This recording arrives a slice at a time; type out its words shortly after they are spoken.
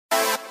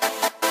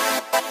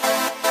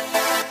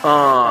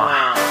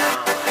J.Bravo,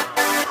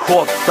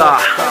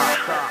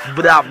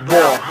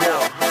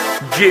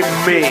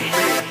 Jimmy,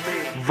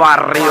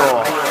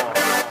 Barrio.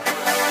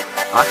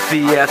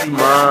 Así es,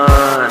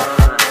 man.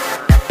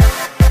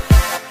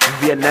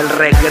 Viene el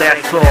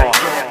regreso.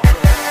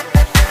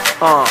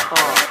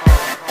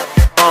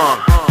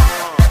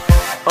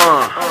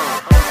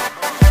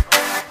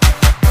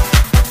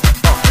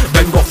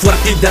 Vengo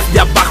fuerte y desde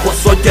abajo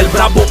soy el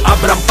bravo.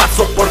 Abran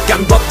paso porque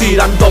ando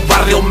tirando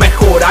barrio.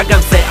 Mejor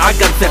háganse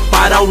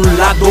para un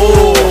lado.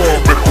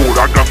 Mejor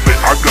háganse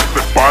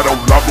para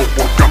un lado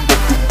porque ando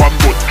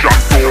tumbando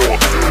chantos.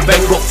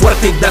 Vengo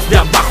fuerte y desde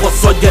abajo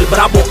soy el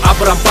bravo.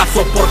 Abran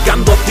paso porque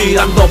ando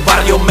tirando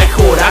barrio.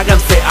 Mejor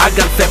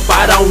háganse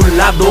para un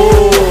lado.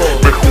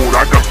 Mejor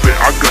háganse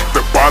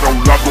para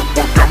un lado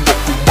porque ando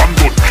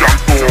tumbando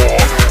chantos.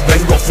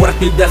 Vengo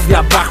fuerte y desde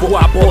abajo,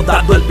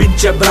 apodado el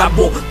pinche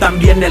bravo.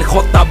 También el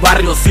J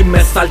Barrio, si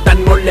me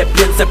saltan no le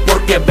piense,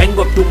 porque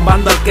vengo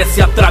tumbando al que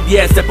se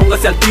atraviese.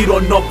 Póngase al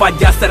tiro, no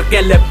vaya a ser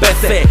que le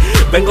pese.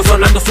 Vengo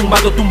sonando,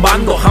 zumbando,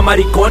 tumbando a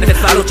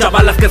maricones, a los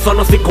chavalas que son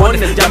los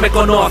icones. Ya me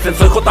conocen,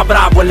 soy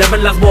J.Bravo,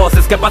 eleven las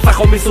voces. ¿Qué pasa,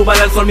 homie?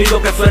 Súbale el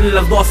sonido que suenen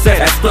las voces.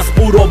 Esto es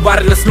puro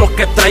barrio, es lo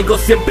que traigo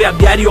siempre a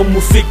diario.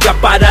 Música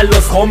para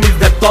los homies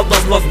de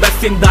todos los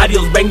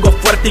vecindarios. Vengo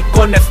fuerte y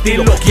con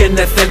estilo. ¿Quién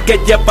es el que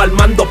lleva el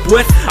mando?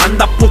 Pues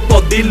anda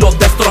puto dilo,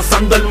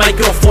 destrozando el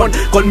micrófono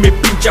con mi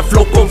pinche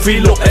flow con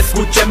filo.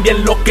 Escuchen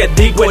bien lo que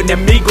digo,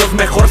 enemigos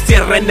mejor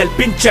cierren el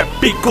pinche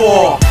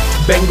pico.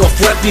 Vengo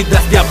fuerte y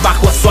desde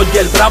abajo soy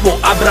el bravo.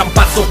 Abran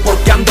paso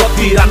porque ando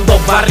tirando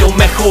barrio.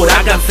 Mejor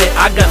háganse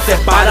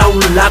para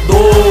un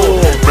lado.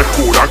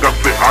 Mejor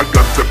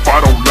háganse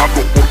para un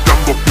lado porque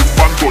ando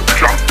tumbando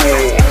chantos.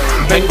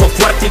 Vengo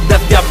fuerte y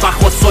desde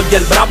abajo soy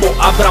el bravo.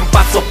 Abran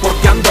paso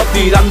porque ando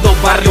tirando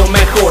barrio.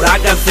 Mejor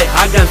háganse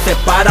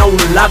para un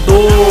lado.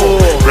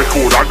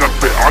 Mejor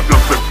háganse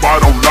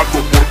para un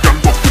lado porque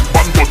ando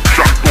tumbando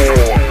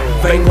chantos.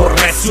 Vengo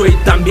recio y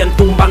también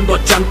tumbando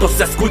chantos.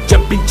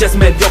 Escuchen pinches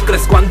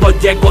mediocres, cuando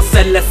llego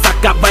se les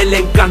acaba el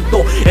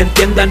encanto.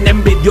 Entiendan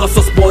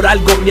envidiosos, por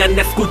algo me han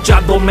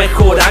escuchado.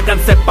 Mejor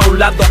háganse pa' un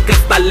lado que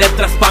esta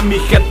letra es pa' mi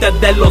gente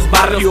de los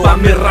barrios, pa'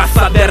 mi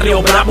raza de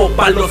Río Bravo,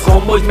 pa' los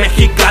homos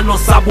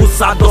mexicanos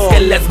abusados que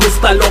les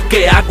gusta lo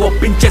que hago.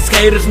 Pinches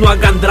haters no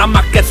hagan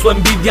drama, que su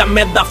envidia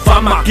me da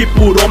fama. Aquí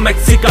puro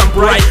Mexican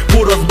pride,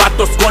 puros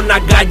vatos con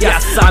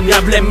agallas. A mí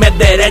hábleme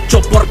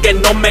derecho porque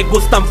no me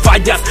gustan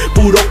fallas.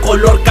 Puro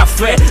color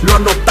café, lo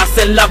notas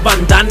en la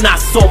bandana.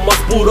 Somos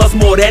puros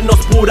morenos,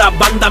 pura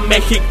banda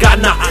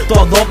mexicana.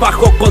 Todo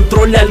bajo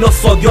control, a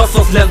los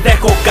odiosos les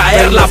dejo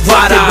caer la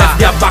vara.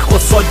 Desde abajo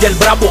soy el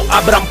bravo,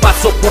 abran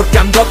paso porque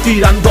ando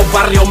tirando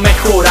barrio.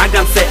 Mejor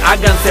háganse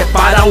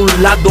para un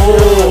lado.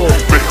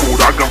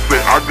 Mejor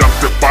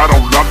háganse para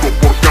un lado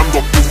porque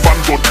ando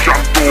tumbando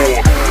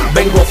chantos.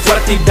 Vengo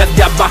fuerte y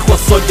desde abajo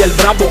soy el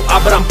bravo.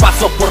 Abran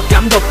paso porque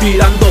ando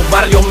tirando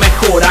barrio.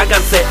 Mejor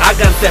háganse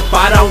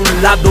para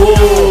un lado.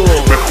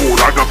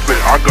 Mejor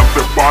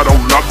háganse para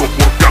un lado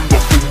porque ando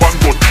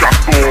tumbando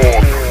chantos.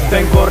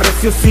 Vengo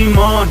recio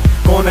Simón,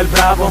 con el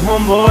bravo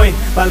homeboy,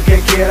 pa'l que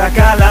quiera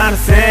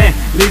calarse,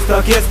 listo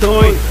aquí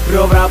estoy.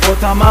 Río Bravo,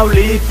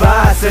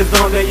 Tamaulipas, es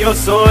donde yo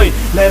soy,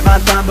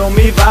 levantando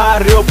mi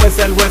barrio, pues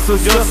el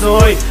Huesos yo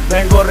soy.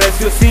 Vengo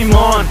recio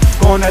Simón,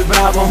 con el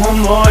bravo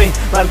homeboy,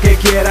 pa'l que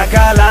quiera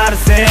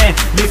calarse,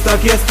 listo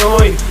aquí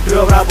estoy.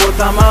 Río Bravo,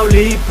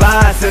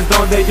 Tamaulipas, es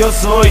donde yo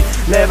soy,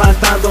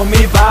 levantando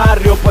mi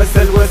barrio, pues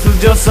el Huesos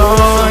yo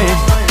soy.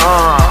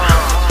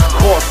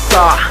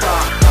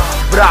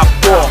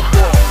 J.Bravo,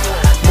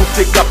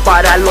 música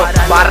para los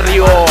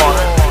barrios.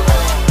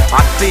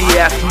 Así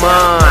es,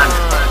 man.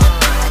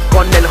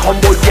 Con el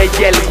homeboy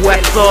y el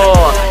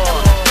Huesos.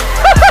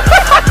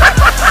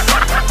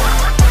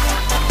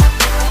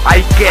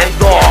 Ahí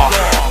quedó.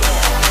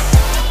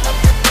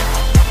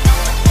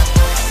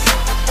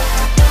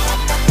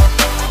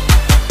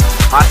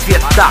 Así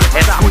está,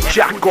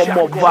 escucha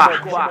cómo va.